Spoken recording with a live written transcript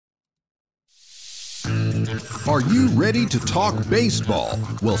Are you ready to talk baseball?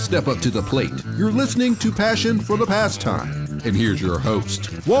 Well, step up to the plate. You're listening to Passion for the Pastime. And here's your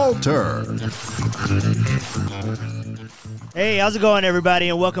host, Walter. Hey, how's it going, everybody?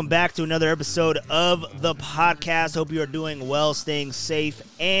 And welcome back to another episode of the podcast. Hope you are doing well, staying safe,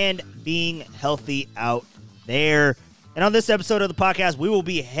 and being healthy out there. And on this episode of the podcast, we will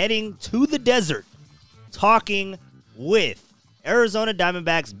be heading to the desert, talking with Arizona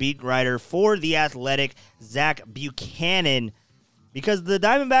Diamondbacks beat writer for The Athletic, Zac Buchanan, because the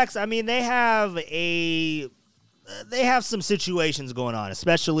Diamondbacks, I mean, they have some situations going on,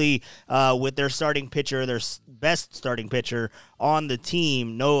 especially with their starting pitcher, their best starting pitcher on the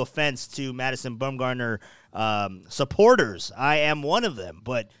team. No offense to Madison Bumgarner supporters. I am one of them,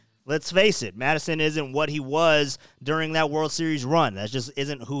 but let's face it, Madison isn't what he was during that World Series run. That just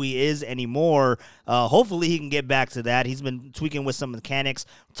isn't who he is anymore. Hopefully he can get back to that. He's been tweaking with some mechanics.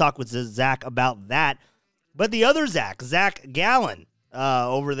 We'll talk with Zach about that. But the other Zac Gallen,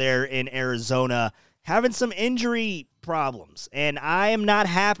 over there in Arizona, having some injury problems. And I am not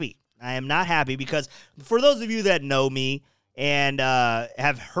happy. I am not happy because for those of you that know me and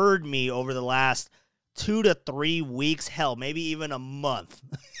have heard me over the last 2 to 3 weeks, hell, maybe even a month.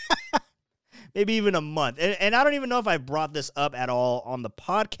 Maybe even a month. And I don't even know if I brought this up at all on the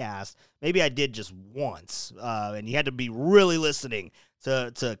podcast. Maybe I did just once. And you had to be really listening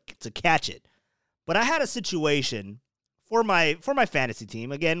to catch it. But I had a situation for my fantasy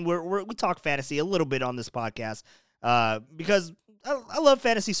team. Again, we talk fantasy a little bit on this podcast because I love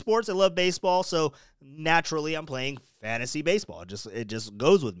fantasy sports. I love baseball. So naturally, I'm playing fantasy baseball. It just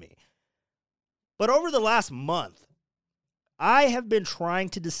goes with me. But over the last month, I have been trying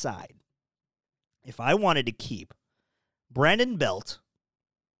to decide if I wanted to keep Brandon Belt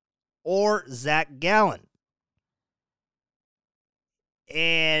or Zac Gallen.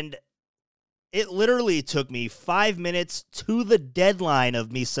 And it literally took me 5 minutes to the deadline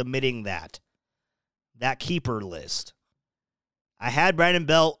of me submitting that keeper list. I had Brandon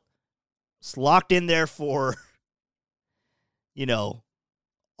Belt locked in there for,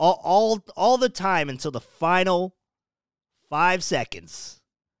 all the time until the final 5 seconds.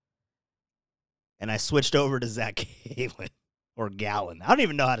 And I switched over to Zac Gallen, or Gallen. I don't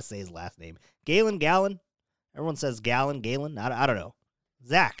even know how to say his last name. Gallen? Everyone says Gallen. I don't know.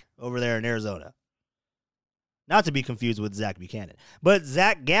 Zac over there in Arizona. Not to be confused with Zac Buchanan. But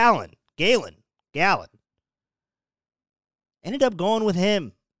Zac Gallen. Ended up going with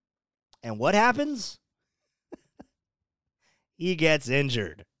him. And what happens? He gets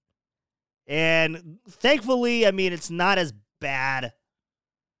injured. And thankfully, I mean, it's not as bad.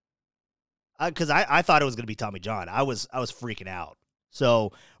 Because I thought it was going to be Tommy John. I was freaking out.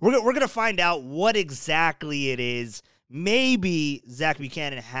 So we're going to find out what exactly it is. Maybe Zac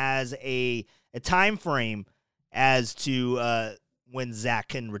Buchanan has a time frame as to when Zac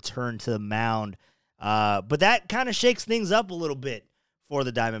can return to the mound. But that kind of shakes things up a little bit for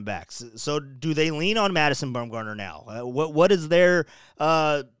the Diamondbacks. So do they lean on Madison Bumgarner now? What is their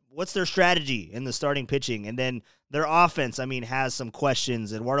what's their strategy in the starting pitching? And then their offense, I mean, has some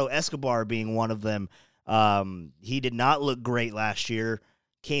questions. Eduardo Escobar being one of them. He did not look great last year.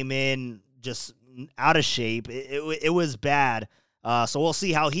 Came in just out of shape. It was bad. So we'll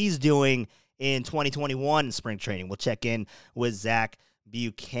see how he's doing in 2021 in spring training. We'll check in with Zac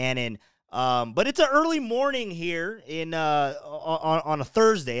Buchanan. But it's an early morning here on a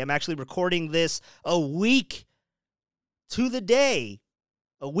Thursday. I'm actually recording this a week from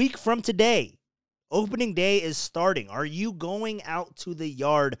today. Opening day is starting. Are you going out to the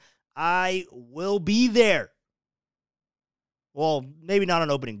yard? I will be there. Well, maybe not on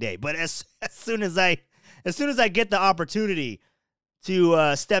opening day, but as soon as I get the opportunity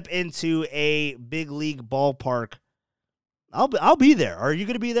to step into a big league ballpark, I'll be there. Are you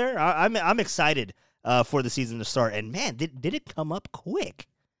going to be there? I'm excited for the season to start. And man, did it come up quick?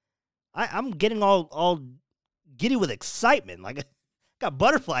 I'm getting all giddy with excitement. Like, I got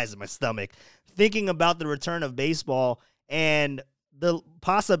butterflies in my stomach thinking about the return of baseball and the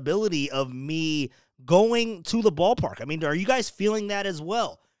possibility of me going to the ballpark. I mean, are you guys feeling that as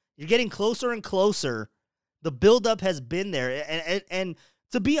well? You're getting closer and closer. The buildup has been there. And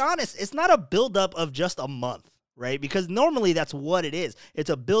to be honest, it's not a buildup of just a month, right? Because normally that's what it is. It's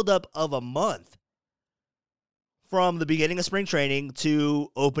a buildup of a month from the beginning of spring training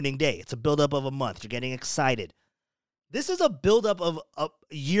to opening day. It's a buildup of a month. You're getting excited. This is a buildup of a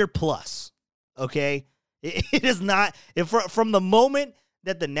year plus, okay? It is not, from the moment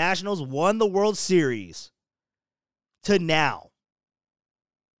that the Nationals won the World Series to now,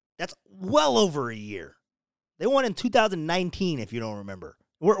 that's well over a year. They won in 2019, if you don't remember.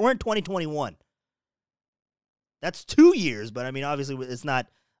 We're in 2021. That's 2 years, but I mean, obviously it's not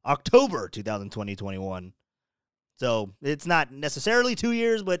October 2021. So it's not necessarily 2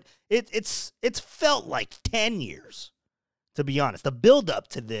 years, but it's felt like 10 years, to be honest. The buildup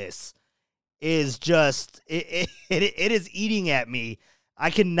to this is just, it is eating at me. I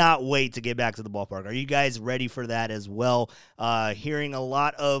cannot wait to get back to the ballpark. Are you guys ready for that as well? Hearing a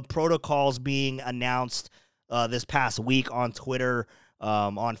lot of protocols being announced this past week on Twitter,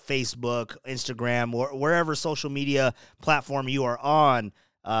 on Facebook, Instagram, or wherever social media platform you are on.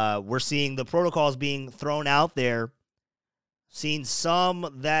 We're seeing the protocols being thrown out there. Seeing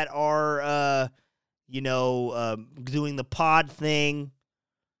some that are, doing the pod thing.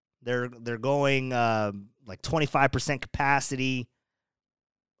 They're going like 25% capacity.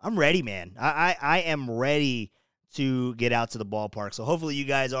 I'm ready, man. I am ready to get out to the ballpark. So hopefully you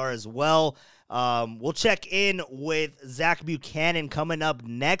guys are as well. We'll check in with Zac Buchanan coming up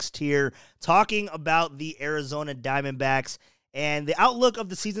next here, talking about the Arizona Diamondbacks and the outlook of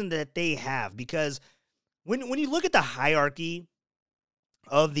the season that they have. Because when you look at the hierarchy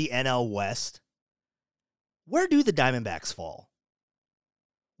of the NL West, where do the Diamondbacks fall?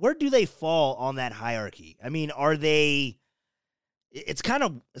 Where do they fall on that hierarchy? I mean, are they? It's kind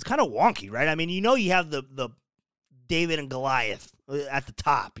of wonky, right? I mean, you have the David and Goliath at the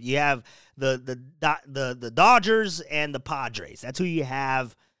top. You have the Dodgers and the Padres. That's who you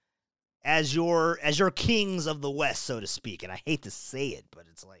have as your kings of the West, so to speak. And I hate to say it, but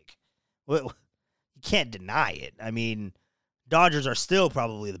it's like, well, you can't deny it. I mean, Dodgers are still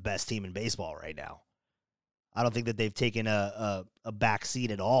probably the best team in baseball right now. I don't think that they've taken a back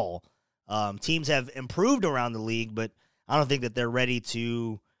seat at all. Teams have improved around the league, but I don't think that they're ready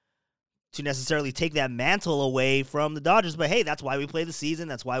to necessarily take that mantle away from the Dodgers. But hey, that's why we play the season.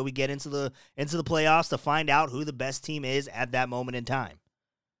 That's why we get into the playoffs, to find out who the best team is at that moment in time.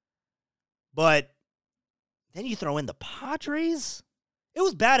 But then you throw in the Padres. It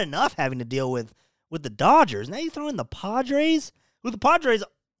was bad enough having to deal with the Dodgers. Now you throw in the Padres, who the Padres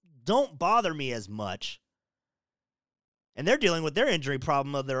don't bother me as much. And they're dealing with their injury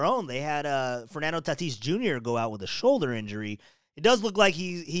problem of their own. They had Fernando Tatis Jr. go out with a shoulder injury. It does look like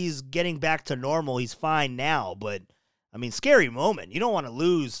he's getting back to normal. He's fine now, but, I mean, scary moment. You don't want to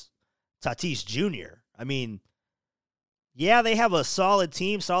lose Tatis Jr. I mean, yeah, they have a solid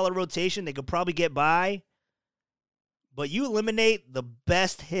team, solid rotation. They could probably get by. But you eliminate the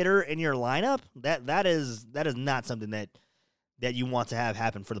best hitter in your lineup, that is not something that you want to have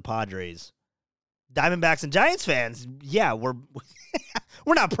happen for the Padres. Diamondbacks and Giants fans, yeah, we're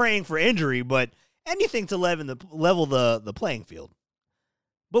not praying for injury, but anything to level the playing field.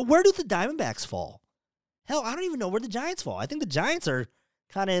 But where do the Diamondbacks fall? Hell, I don't even know where the Giants fall. I think the Giants are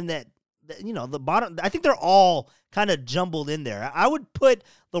kind of in that, the bottom. I think they're all kind of jumbled in there. I would put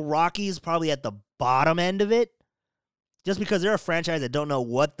the Rockies probably at the bottom end of it, just because they're a franchise that don't know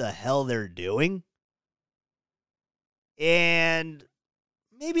what the hell they're doing. And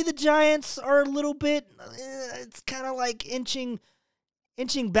maybe the Giants are a little bit, it's kind of like inching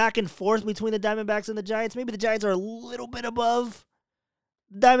back and forth between the Diamondbacks and the Giants. Maybe the Giants are a little bit above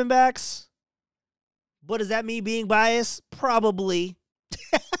the Diamondbacks. But is that me being biased? Probably.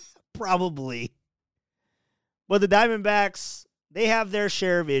 Probably. But the Diamondbacks, they have their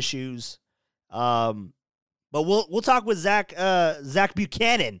share of issues. But we'll talk with Zac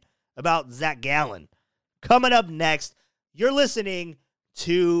Buchanan about Zac Gallen. Coming up next, you're listening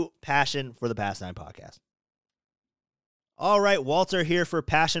to Passion for the Pastime podcast. All right, Walter here for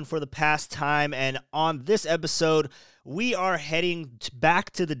Passion for the Pastime, and on this episode, we are heading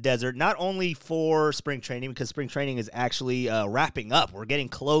back to the desert, not only for spring training, because spring training is actually wrapping up. We're getting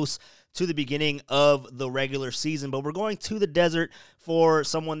close to the beginning of the regular season, but we're going to the desert for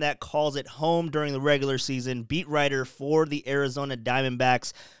someone that calls it home during the regular season, beat writer for the Arizona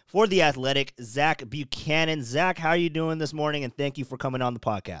Diamondbacks, for The Athletic, Zac Buchanan. Zac, how are you doing this morning? And thank you for coming on the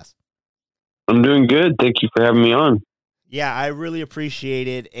podcast. I'm doing good. Thank you for having me on. Yeah, I really appreciate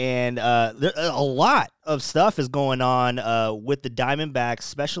it. And a lot of stuff is going on with the Diamondbacks,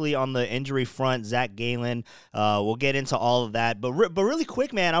 especially on the injury front. Zac Gallen, we'll get into all of that. But really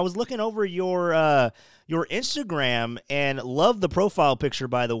quick, man, I was looking over your Instagram and love the profile picture,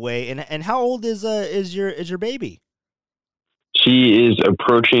 by the way. And how old is your baby? She is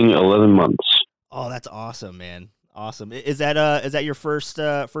approaching 11 months. Oh, that's awesome, man. Awesome. Is that your first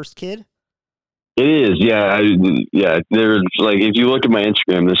kid? It is, yeah. There's like, if you look at my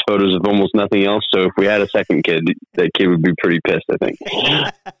Instagram, there's photos of almost nothing else. So if we had a second kid, that kid would be pretty pissed, I think.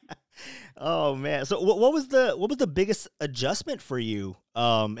 Oh man. So what was the biggest adjustment for you?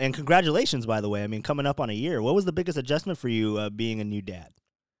 And congratulations, by the way. I mean, coming up on a year. What was the biggest adjustment for you being a new dad?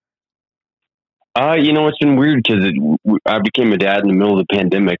 It's been weird because I became a dad in the middle of the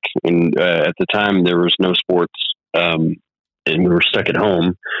pandemic, and at the time there was no sports, and we were stuck at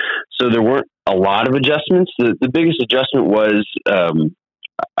home, so there weren't a lot of adjustments. The biggest adjustment was,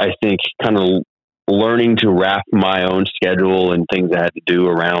 I think, kind of learning to wrap my own schedule and things I had to do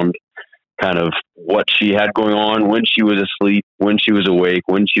around kind of what she had going on, when she was asleep, when she was awake,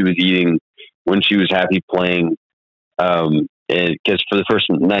 when she was eating, when she was happy playing. Because for the first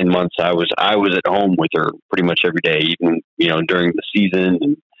 9 months, I was at home with her pretty much every day, even during the season,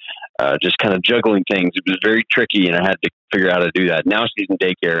 and just kind of juggling things. It was very tricky, and I had to figure out how to do that. Now she's in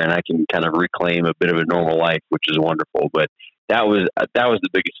daycare, and I can kind of reclaim a bit of a normal life, which is wonderful. But that was the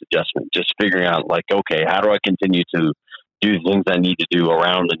biggest adjustment, just figuring out, like, okay, how do I continue to do the things I need to do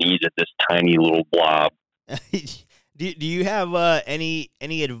around the needs of this tiny little blob? Do you have any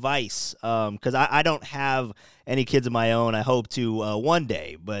advice? Because I don't have any kids of my own. I hope to one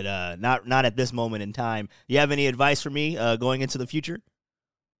day, but not at this moment in time. Do you have any advice for me going into the future?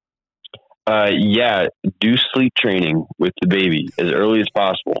 Yeah, do sleep training with the baby as early as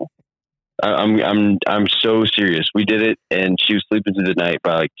possible. I'm so serious. We did it, and she was sleeping through the night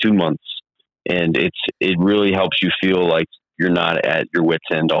by like 2 months, and it really helps you feel like you're not at your wit's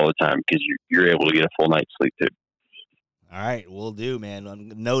end all the time, because you're able to get a full night's sleep too. All right, will do,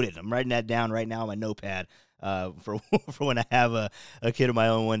 man. Noted. I'm writing that down right now on my notepad for when I have a kid of my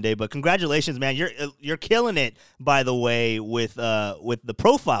own one day. But congratulations, man. You're killing it, by the way, with the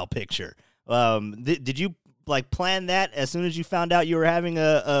profile picture. Did you plan that as soon as you found out you were having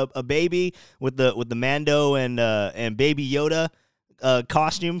a baby with the Mando and Baby Yoda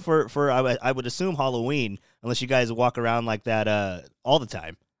costume for I would assume Halloween, unless you guys walk around like that all the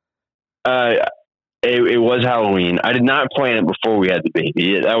time? It was Halloween. I did not plan it before we had the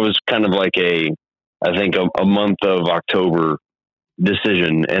baby. That was kind of like I think a month of October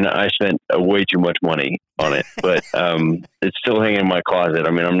decision, and I spent way too much money on it. But it's still hanging in my closet.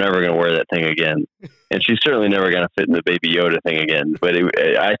 I mean, I'm never going to wear that thing again, and she's certainly never going to fit in the Baby Yoda thing again. But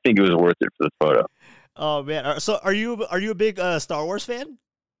I think it was worth it for the photo. Oh man! So are you a big Star Wars fan?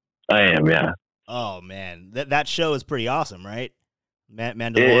 I am, yeah. Oh man, that show is pretty awesome, right?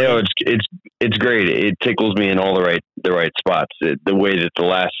 Mandalorian. It's great. It tickles me in all the right spots. The way that the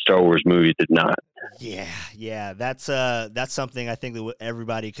last Star Wars movie did not. Yeah. That's something I think that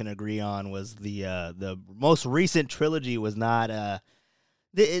everybody can agree on. Was the most recent trilogy was not.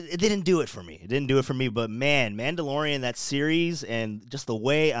 It didn't do it for me. It didn't do it for me. But man, Mandalorian, that series, and just the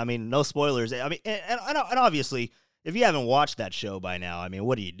way. I mean, no spoilers. I mean, and obviously, if you haven't watched that show by now, I mean,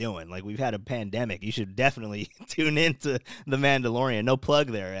 what are you doing? Like, we've had a pandemic. You should definitely tune into The Mandalorian. No plug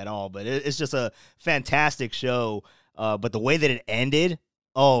there at all, but it's just a fantastic show. But the way that it ended,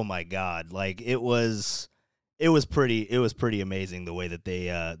 oh my God! Like, it was pretty amazing the way that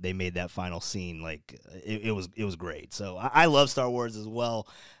they made that final scene. Like, it was great. So I love Star Wars as well.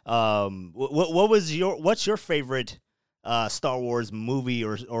 What's your favorite Star Wars movie,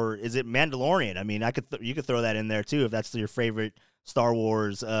 or is it Mandalorian? I mean, you could throw that in there too if that's your favorite Star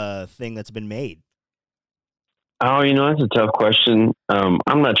Wars thing that's been made. Oh, that's a tough question.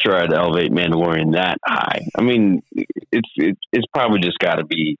 I'm not sure I'd elevate Mandalorian that high. I mean, it's probably just got to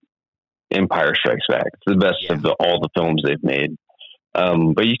be Empire Strikes Back. It's the best of all the films they've made.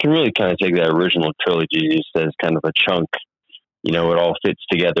 But you can really kind of take that original trilogy just as kind of a chunk. It all fits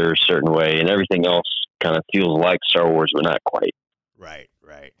together a certain way, and everything else kind of feels like Star Wars, but not quite. Right.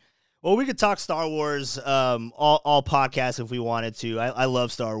 Well, we could talk Star Wars all podcasts if we wanted to. I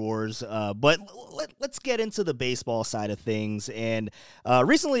love Star Wars, but let's get into the baseball side of things. And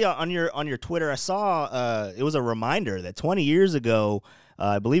recently on your Twitter, I saw it was a reminder that 20 years ago,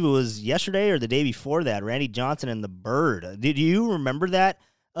 I believe it was yesterday or the day before that, Randy Johnson and the Bird. Did you remember that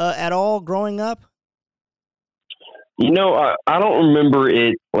at all growing up? I don't remember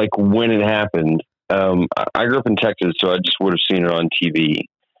it like when it happened. I grew up in Texas, so I just would have seen it on TV.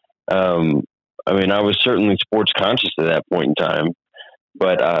 I mean, I was certainly sports conscious at that point in time,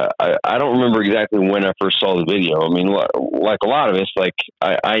 but I don't remember exactly when I first saw the video. I mean, like a lot of us, like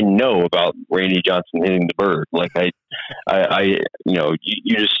I know about Randy Johnson hitting the bird. Like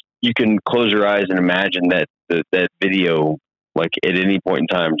you can close your eyes and imagine that video, like at any point in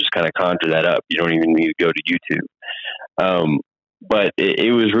time, just kind of conjure that up. You don't even need to go to YouTube. But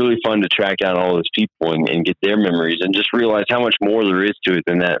it was really fun to track down all those people and get their memories and just realize how much more there is to it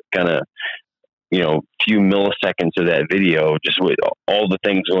than that kind of, few milliseconds of that video, just with all the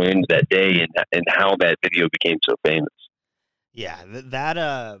things going into that day and how that video became so famous. Yeah,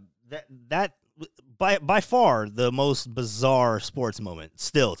 that by far the most bizarre sports moment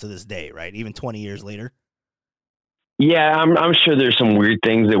still to this day, right? Even 20 years later. Yeah, I'm sure there's some weird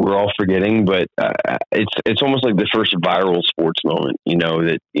things that we're all forgetting, but it's almost like the first viral sports moment.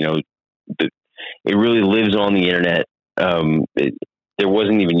 That it really lives on the internet. There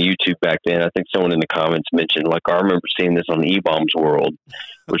wasn't even YouTube back then. I think someone in the comments mentioned, like, I remember seeing this on E-Bombs World,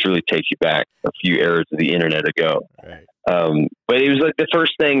 which really takes you back a few eras of the internet ago. Right. But it was like the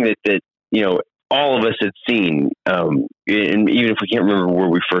first thing that all of us had seen, and even if we can't remember where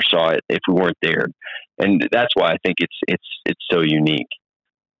we first saw it, if we weren't there, and that's why I think it's so unique.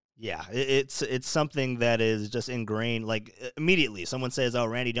 Yeah, it's something that is just ingrained. Like, immediately, someone says, "Oh,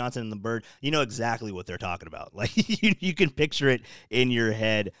 Randy Johnson and the Bird," you know exactly what they're talking about. Like, you can picture it in your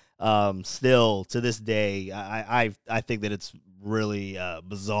head. Still to this day, I think that it's really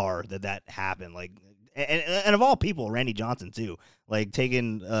bizarre that happened. Like, and of all people, Randy Johnson too. Like,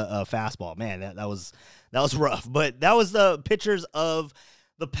 taking a fastball, man, that was rough. But that was the pitchers of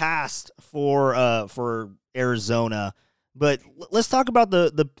the past for Arizona. But let's talk about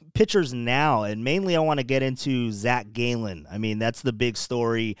the pitchers now, and mainly I want to get into Zac Gallen. I mean, that's the big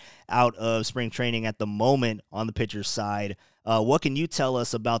story out of spring training at the moment on the pitcher's side. What can you tell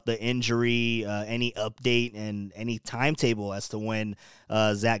us about the injury, any update, and any timetable as to when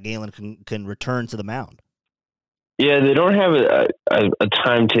Zac Gallen can return to the mound? Yeah, they don't have a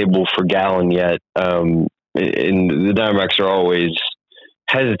timetable for Gallen yet, and the Diamondbacks are always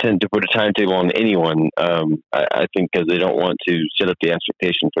hesitant to put a timetable on anyone. I think because they don't want to set up the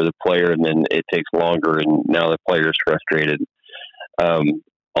expectation for the player, and then it takes longer, and now the player is frustrated.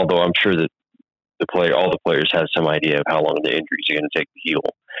 Although I'm sure that all the players have some idea of how long the injuries are going to take to heal.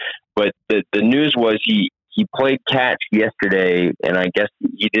 But the news was he played catch yesterday, and I guess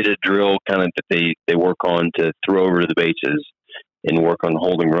he did a drill kind of that they work on to throw over the bases and work on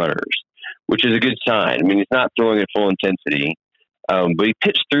holding runners, which is a good sign. I mean, he's not throwing at full intensity. But he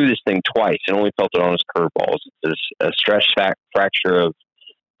pitched through this thing twice and only felt it on his curveballs. It's a stress fracture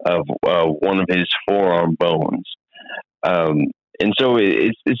of one of his forearm bones. And so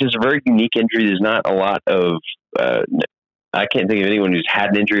it's just a very unique injury. There's not a lot of I can't think of anyone who's had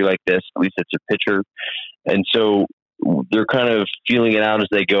an injury like this, at least it's a pitcher. And so they're kind of feeling it out as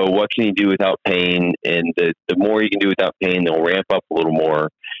they go. What can he do without pain? And the more he can do without pain, they'll ramp up a little more.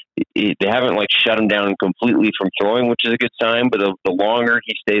 They haven't shut him down completely from throwing, which is a good sign, but the longer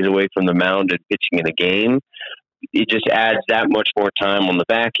he stays away from the mound and pitching in a game, it just adds that much more time on the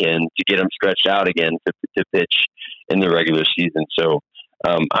back end to get him stretched out again to pitch in the regular season. So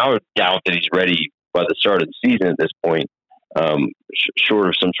I would doubt that he's ready by the start of the season at this point, short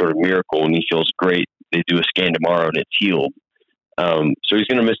of some sort of miracle, and he feels great. They do a scan tomorrow and it's healed. So he's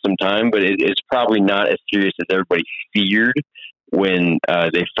going to miss some time, but it's probably not as serious as everybody feared when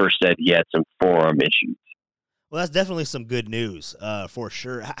they first said he had some forearm issues. Well, that's definitely some good news for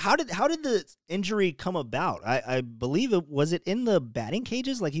sure. How did the injury come about? I believe was it in the batting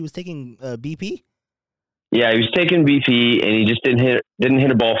cages, like he was taking BP? Yeah, he was taking BP and he just didn't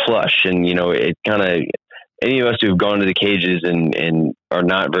hit a ball flush. And it kind of, any of us who've gone to the cages and are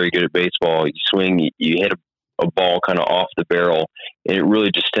not very good at baseball, you swing, you hit a ball kind of off the barrel, and it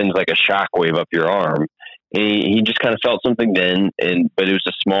really just sends like a shock wave up your arm. And he just kind of felt something then, but it was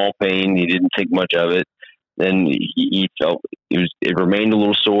a small pain. He didn't think much of it. Then he felt it remained a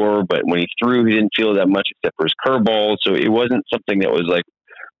little sore, but when he threw, he didn't feel that much except for his curveball. So it wasn't something that was like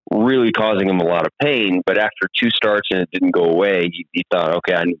really causing him a lot of pain. But after 2 starts and it didn't go away, he thought,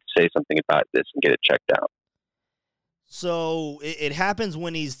 okay, I need to say something about this and get it checked out. So it happens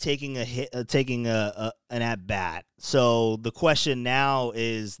when he's taking an at bat. So the question now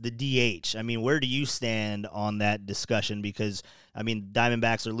is the DH. I mean, where do you stand on that discussion? Because I mean,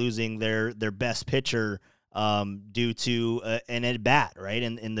 Diamondbacks are losing their best pitcher due to an at bat, right?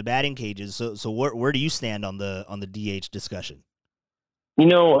 In the batting cages. So where do you stand on the DH discussion?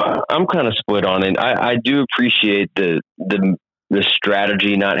 I'm kind of split on it. I do appreciate the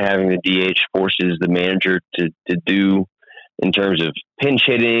strategy not having the DH forces the manager to do in terms of pinch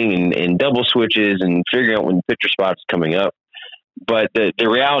hitting and double switches and figuring out when the pitcher spot's coming up. But the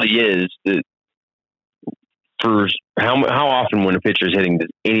reality is that for how often when a pitcher is hitting does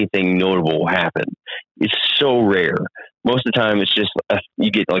anything notable happen? It's so rare. Most of the time it's just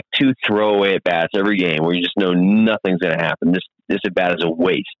you get like 2 throwaway at bats every game where you just know nothing's going to happen. This at bat is a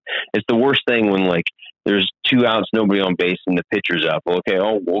waste. It's the worst thing when there's 2 outs, nobody on base, and the pitcher's up. Okay.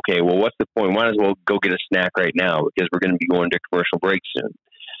 Well, what's the point? Might as well go get a snack right now because we're going to be going to commercial break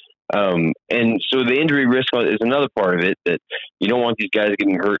soon. And so the injury risk is another part of it, that you don't want these guys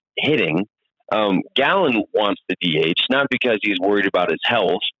getting hurt hitting. Gallen wants the DH, not because he's worried about his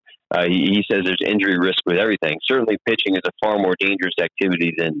health. He says there's injury risk with everything. Certainly pitching is a far more dangerous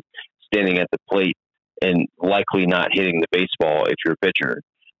activity than standing at the plate and likely not hitting the baseball if you're a pitcher.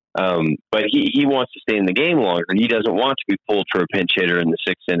 But he wants to stay in the game longer. He doesn't want to be pulled for a pinch hitter in the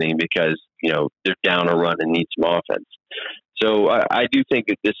sixth inning because, they're down a run and need some offense. So I do think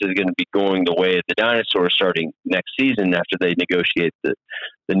that this is going to be going the way of the Dinosaurs starting next season after they negotiate the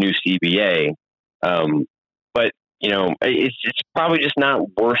new CBA. But it's probably just not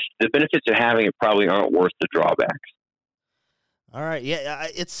worth the benefits of having it. Probably aren't worth the drawbacks. All right, yeah,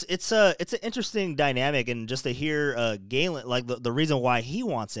 it's an interesting dynamic, and just to hear Gallen, like the reason why he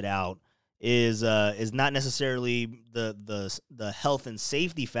wants it out is not necessarily the health and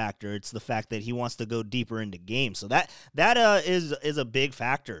safety factor. It's the fact that he wants to go deeper into games. So that is a big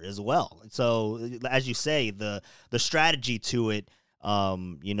factor as well. So as you say, the strategy to it.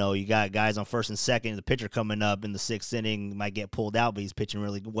 You got guys on first and second, the pitcher coming up in the sixth inning might get pulled out, but he's pitching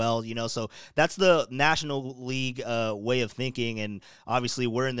really well, so that's the National League way of thinking. And obviously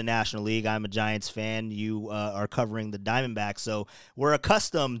we're in the National League. I'm a Giants fan. You are covering the Diamondbacks. So we're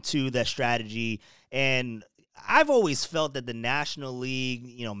accustomed to that strategy. And I've always felt that the National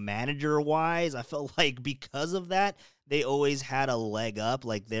League, manager wise, I felt like because of that, they always had a leg up.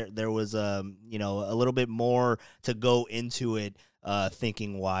 Like there was a little bit more to go into it.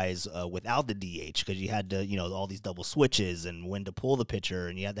 Thinking wise, without the DH, because you had to, all these double switches and when to pull the pitcher,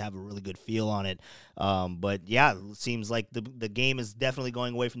 and you had to have a really good feel on it. But yeah, it seems like the game is definitely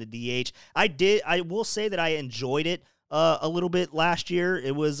going away from the DH. I will say that I enjoyed it a little bit last year.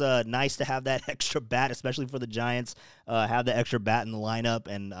 It was nice to have that extra bat, especially for the Giants, have the extra bat in the lineup.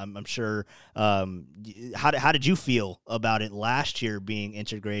 And I'm sure, how did you feel about it last year being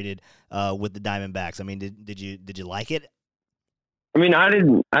integrated with the Diamondbacks? I mean, did you like it? I mean, I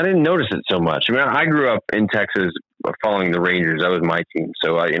didn't notice it so much. I mean, I grew up in Texas following the Rangers. That was my team.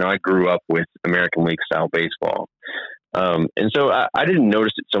 So I grew up with American League style baseball. And so I didn't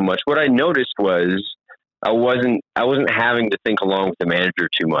notice it so much. What I noticed was I wasn't having to think along with the manager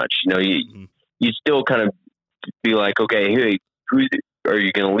too much. You still kind of be like, okay, hey, who are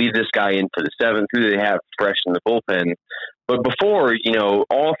you going to leave this guy in for the seventh? Who do they have fresh in the bullpen? But before,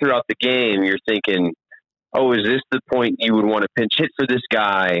 all throughout the game, you're thinking, oh, is this the point you would want to pinch hit for this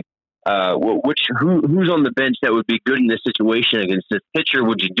guy? Who's on the bench that would be good in this situation against this pitcher?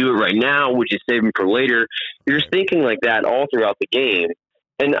 Would you do it right now? Would you save him for later? You're just thinking like that all throughout the game.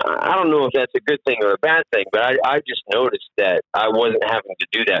 And I don't know if that's a good thing or a bad thing, but I just noticed that I wasn't having to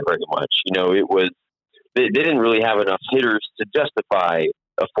do that very much. They didn't really have enough hitters to justify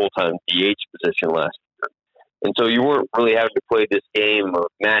a full-time DH position last year. And so you weren't really having to play this game of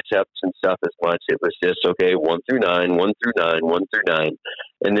matchups and stuff as much. It was just, okay, 1 through 9, 1 through 9, 1 through 9.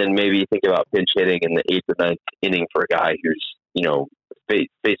 And then maybe you think about pinch hitting in the 8th or 9th inning for a guy who's,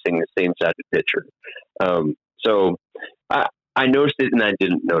 facing the same side of the pitcher. So I noticed it and I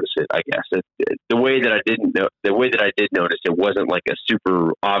didn't notice it, I guess. The way that I did notice it wasn't like a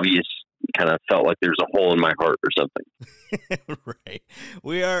super obvious, kind of felt like there's a hole in my heart or something. Right.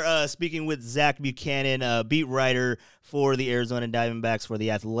 We are speaking with Zac Buchanan, beat writer for the Arizona Diamondbacks for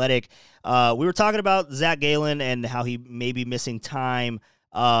The Athletic. We were talking about Zac Gallen and how he may be missing time.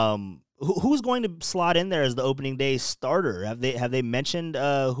 Who's going to slot in there as the opening day starter? Have they mentioned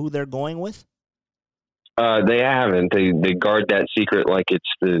who they're going with? They haven't. They guard that secret like it's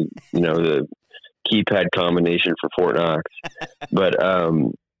the keypad combination for Fort Knox. But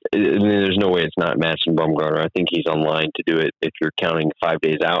there's no way it's not Madison Bumgarner. I think he's online to do it if you're counting 5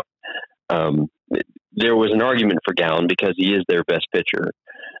 days out. There was an argument for Gallen because he is their best pitcher.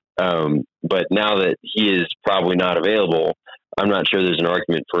 But now that he is probably not available, I'm not sure there's an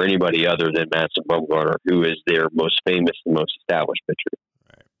argument for anybody other than Madison Bumgarner, who is their most famous and most established pitcher.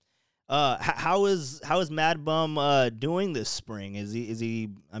 How is Mad Bum doing this spring? Is he?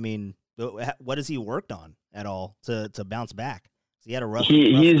 I mean, what has he worked on at all to bounce back? He had a rough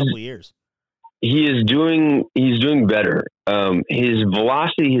couple years. He's doing better. His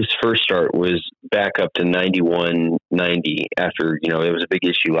velocity, his first start was back up to 91, 90 after, it was a big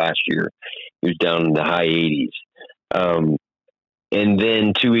issue last year. He was down in the high 80s. And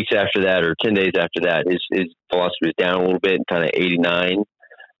then 2 weeks after that, or 10 days after that, his velocity was down a little bit, kind of 89.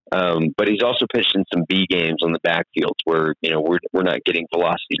 But he's also pitched in some B games on the backfields where, we're not getting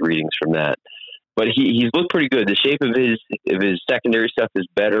velocity readings from that. But he's looked pretty good. The shape of his secondary stuff is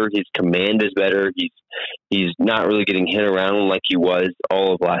better. His command is better. He's not really getting hit around like he was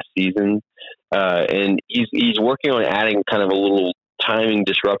all of last season. And he's working on adding kind of a little timing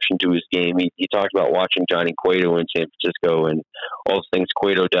disruption to his game. He talked about watching Johnny Cueto in San Francisco and all the things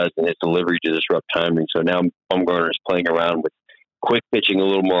Cueto does in his delivery to disrupt timing. So now Bumgarner is playing around with quick pitching a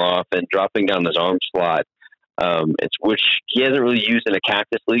little more often, dropping down his arm slot. It's which he hasn't really used in a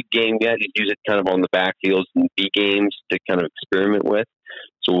Cactus League game yet. He's used it kind of on the backfields and B games to kind of experiment with.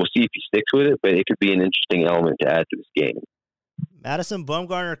 So we'll see if he sticks with it, but it could be an interesting element to add to this game. Madison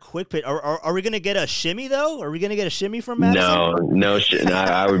Bumgarner, quick pitch. Are we going to get a shimmy, though? Are we going to get a shimmy from Madison? No.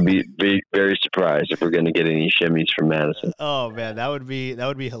 I would be very surprised if we're going to get any shimmies from Madison. Oh, man, that would be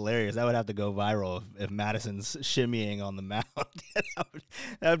hilarious. That would have to go viral if Madison's shimmying on the mound.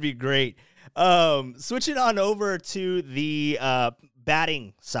 that would be great. Switching on over to the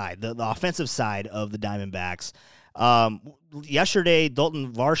batting side, the offensive side of the Diamondbacks. Yesterday,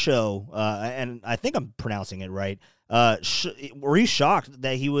 Dalton Varsho, and I think I'm pronouncing it right, were you shocked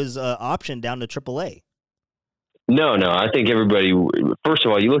that he was optioned down to AAA? No. I think everybody, first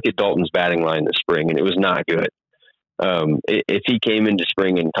of all, you look at Dalton's batting line this spring, and it was not good. If he came into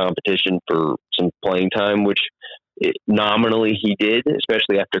spring in competition for some playing time, which nominally he did,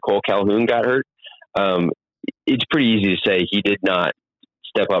 especially after Cole Calhoun got hurt, it's pretty easy to say he did not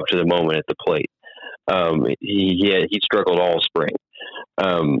step up to the moment at the plate. He struggled all spring.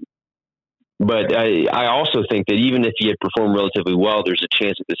 But I also think that even if he had performed relatively well, there's a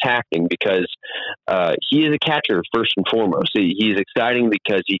chance of this happening because he is a catcher first and foremost. He's exciting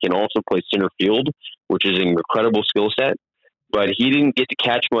because he can also play center field, which is an incredible skill set. But he didn't get to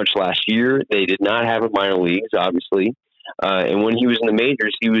catch much last year. They did not have a minor leagues, obviously. And when he was in the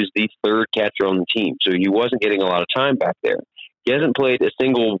majors, he was the third catcher on the team. So he wasn't getting a lot of time back there. He hasn't played a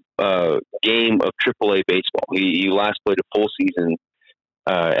single game of AAA baseball. He last played a full season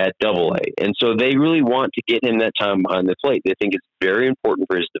at AA. And so they really want to get him that time behind the plate. They think it's very important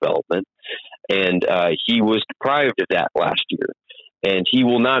for his development. And he was deprived of that last year. And he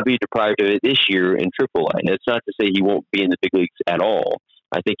will not be deprived of it this year in AAA. And it's not to say he won't be in the big leagues at all.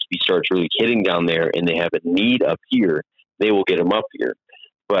 I think if he starts really hitting down there and they have a need up here, they will get him up here.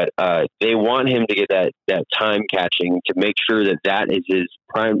 But they want him to get that time catching to make sure that is his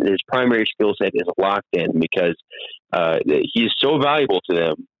primary skill set is locked in because he is so valuable to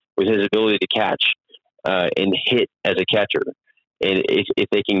them with his ability to catch and hit as a catcher. And if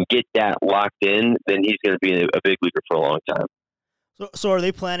they can get that locked in, then he's going to be a big leaguer for a long time. So are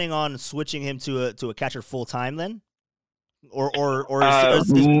they planning on switching him to a catcher full time then, or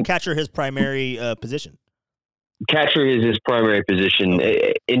is catcher his primary position? Catcher is his primary position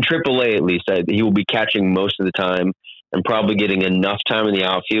in AAA. At least he will be catching most of the time and probably getting enough time in the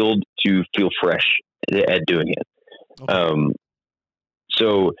outfield to feel fresh at doing it. Okay.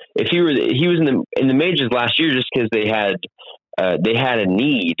 So if he was in the majors last year, just because they had a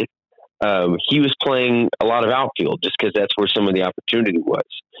need. He was playing a lot of outfield just because that's where some of the opportunity was.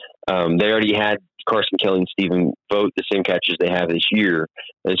 They already had Carson Kelly and Stephen Vogt, the same catchers they have this year.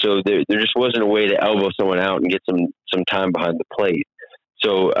 And so there just wasn't a way to elbow someone out and get some time behind the plate.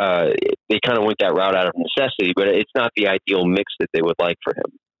 So they kind of went that route out of necessity, but it's not the ideal mix that they would like for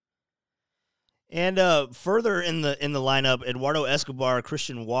him. And further in the lineup, Eduardo Escobar,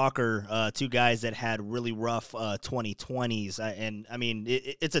 Christian Walker, two guys that had really rough 2020s. And I mean,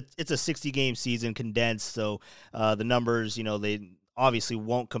 it's a 60-game season condensed, so the numbers, they obviously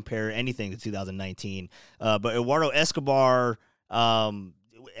won't compare anything to 2019. But Eduardo Escobar,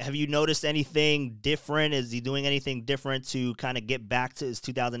 have you noticed anything different? Is he doing anything different to kind of get back to his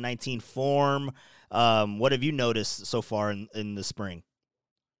 2019 form? What have you noticed so far in the spring?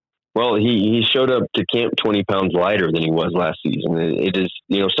 Well, he showed up to camp 20 pounds lighter than he was last season. It is,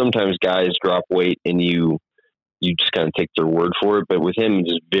 sometimes guys drop weight and you just kind of take their word for it. But with him,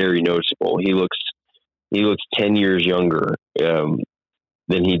 it's just very noticeable. He looks 10 years younger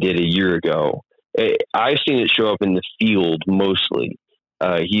than he did a year ago. I've seen it show up in the field mostly.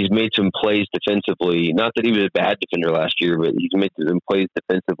 He's made some plays defensively. Not that he was a bad defender last year, but he's made some plays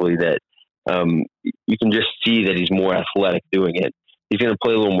defensively that you can just see that he's more athletic doing it. He's going to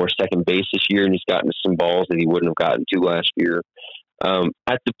play a little more second base this year, and he's gotten some balls that he wouldn't have gotten to last year.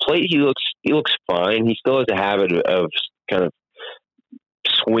 At the plate, he looks fine. He still has a habit of kind of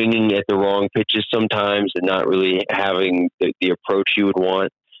swinging at the wrong pitches sometimes and not really having the approach you would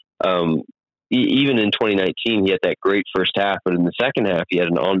want. Even in 2019, he had that great first half, but in the second half, he had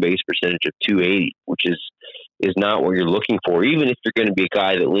an on-base percentage of .280, which is not what you're looking for. Even if you're going to be a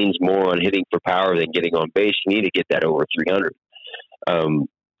guy that leans more on hitting for power than getting on base, you need to get that over 300.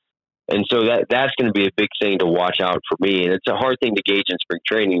 And so that's going to be a big thing to watch out for me. And it's a hard thing to gauge in spring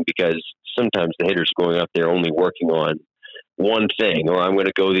training because sometimes the hitter's going up there only working on one thing, or I'm going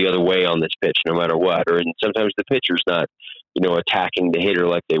to go the other way on this pitch no matter what. And sometimes the pitcher's not, attacking the hitter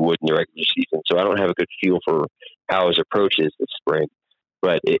like they would in the regular season. So I don't have a good feel for how his approach is this spring.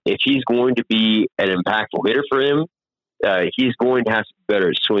 But if he's going to be an impactful hitter for him, he's going to have to be better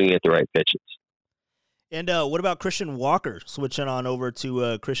at swinging at the right pitches. And what about Christian Walker? Switching on over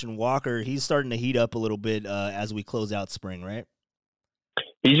to Christian Walker. He's starting to heat up a little bit as we close out spring, right?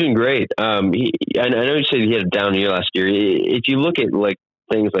 He's been great. I know you said he had a down year last year. If you look at like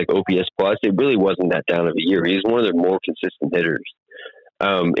things like OPS plus, it really wasn't that down of a year. He's one of their more consistent hitters.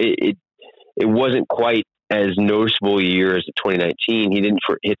 It wasn't quite as noticeable a year as 2019. He didn't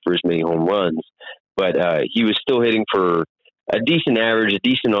hit for as many home runs, but he was still hitting for a decent average, a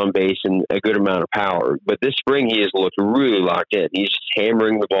decent on base, and a good amount of power. But this spring, he has looked really locked in. He's just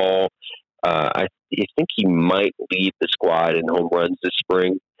hammering the ball. I think he might lead the squad in home runs this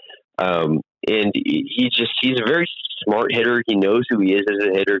spring. And he's a very smart hitter. He knows who he is as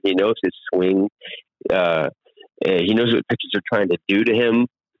a hitter. He knows his swing. He knows what pitchers are trying to do to him.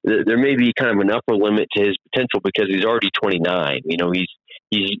 There may be kind of an upper limit to his potential because he's already 29. You know, he's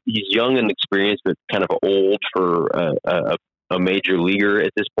young and experienced, but kind of old for a major leaguer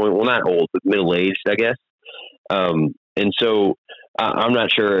at this point. Well, not old, but middle-aged, I guess. And so I'm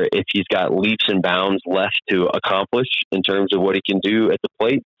not sure if he's got leaps and bounds left to accomplish in terms of what he can do at the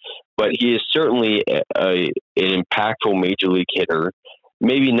plate, but he is certainly an impactful major league hitter.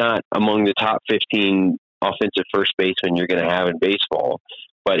 Maybe not among the top 15 offensive first basemen you're going to have in baseball,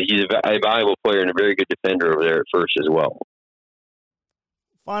 but he's a valuable player and a very good defender over there at first as well.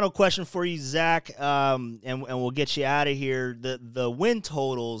 Final question for you, Zach, and we'll get you out of here. The win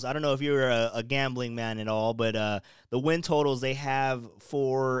totals, I don't know if you're a gambling man at all, but the win totals they have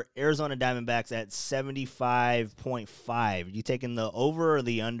for Arizona Diamondbacks at 75.5. You taking the over or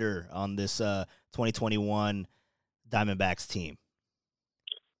the under on this 2021 Diamondbacks team?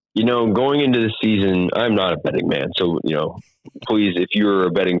 You know, going into the season, I'm not a betting man. So, you know, please, if you're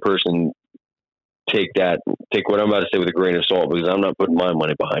a betting person, take what I'm about to say with a grain of salt because I'm not putting my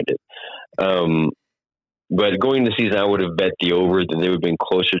money behind it. But going into the season, I would have bet the over that they would have been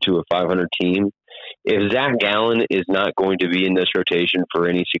closer to a 500 team. If Zac Gallen is not going to be in this rotation for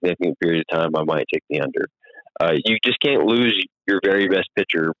any significant period of time, I might take the under. You just can't lose your very best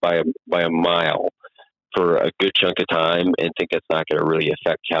pitcher by a mile for a good chunk of time and think that's not going to really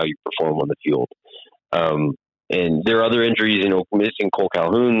affect how you perform on the field. And there are other injuries, you know, missing Cole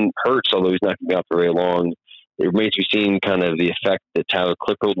Calhoun hurts, although he's not going to be out for very long. It remains to be seen kind of the effect that Tyler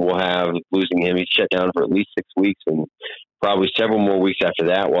Clippard will have losing him. He's shut down for at least 6 weeks and probably several more weeks after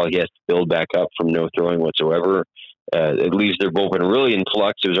that while he has to build back up from no throwing whatsoever. It leaves their bullpen really in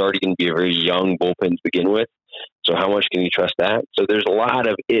flux. It was already going to be a very young bullpen to begin with. So how much can you trust that? So there's a lot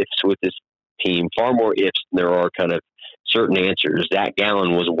of ifs with this team, far more ifs than there are kind of certain answers. Zac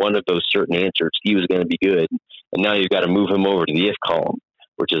Gallen was one of those certain answers. He was going to be good. And now you've got to move him over to the if column,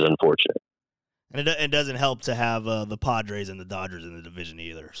 which is unfortunate. And it doesn't help to have the Padres and the Dodgers in the division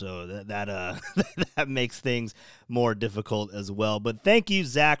either. So that that makes things more difficult as well. But thank you,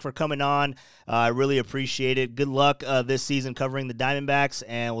 Zach, for coming on. I really appreciate it. Good luck this season covering the Diamondbacks,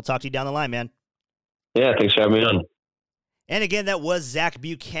 and we'll talk to you down the line, man. Yeah, thanks for having me on. And again, that was Zach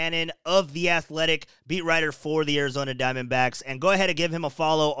Buchanan of The Athletic, beat writer for the Arizona Diamondbacks. And go ahead and give him a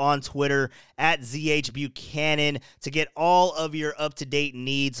follow on Twitter at ZHBuchanan to get all of your up-to-date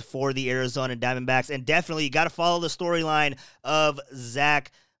needs for the Arizona Diamondbacks. And definitely, you got to follow the storyline of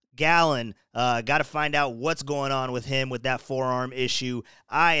Zac Gallen. Got to find out what's going on with him with that forearm issue.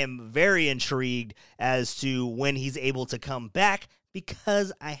 I am very intrigued as to when he's able to come back,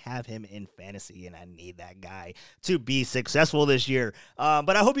 because I have him in fantasy and I need that guy to be successful this year.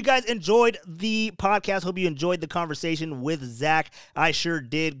 But I hope you guys enjoyed the podcast. Hope you enjoyed the conversation with Zach. I sure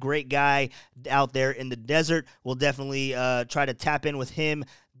did. Great guy out there in the desert. We'll definitely try to tap in with him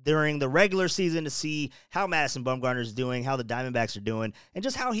during the regular season to see how Madison Bumgarner is doing, how the Diamondbacks are doing, and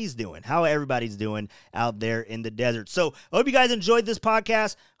just how he's doing, how everybody's doing out there in the desert. So I hope you guys enjoyed this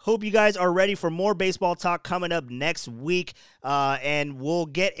podcast. Hope you guys are ready for more baseball talk coming up next week. And we'll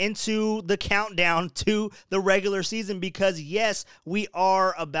get into the countdown to the regular season because, yes, we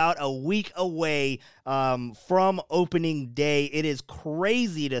are about a week away from opening day. It is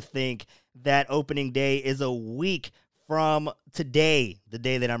crazy to think that opening day is a week from today, the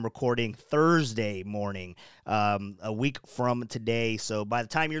day that I'm recording, Thursday morning, a week from today. So by the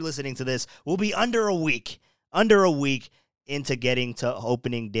time you're listening to this, we'll be under a week into getting to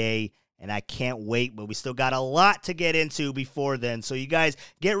opening day. And I can't wait, but we still got a lot to get into before then. So you guys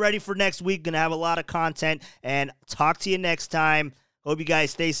get ready for next week. Going to have a lot of content and talk to you next time. Hope you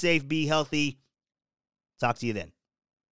guys stay safe, be healthy. Talk to you then.